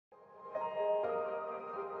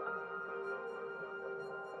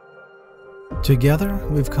Together,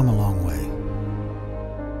 we've come a long way.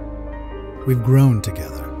 We've grown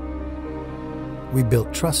together. We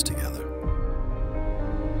built trust together.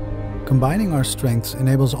 Combining our strengths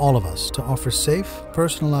enables all of us to offer safe,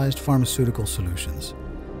 personalized pharmaceutical solutions.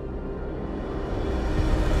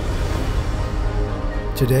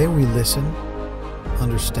 Today, we listen,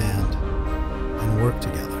 understand, and work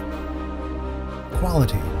together.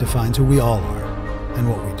 Quality defines who we all are and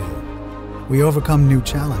what we do. We overcome new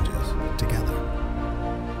challenges together.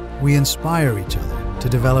 We inspire each other to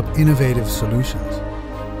develop innovative solutions.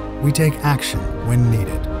 We take action when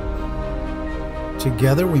needed.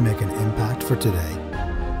 Together, we make an impact for today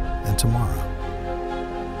and tomorrow.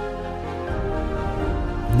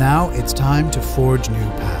 Now it's time to forge new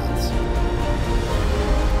paths.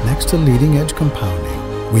 Next to leading-edge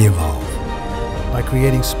compounding, we evolve by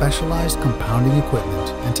creating specialized compounding equipment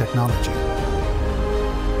and technology,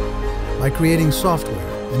 by creating software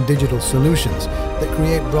and digital solutions that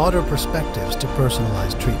create broader perspectives to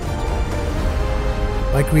personalized treatment,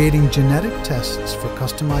 by creating genetic tests for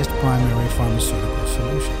customized primary pharmaceutical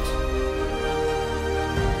solutions.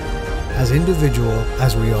 As individual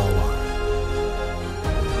as we all are,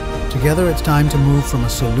 together it's time to move from a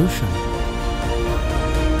solution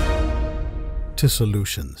to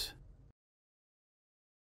solutions.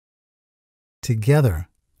 Together,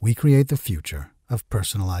 we create the future of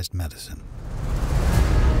personalized medicine.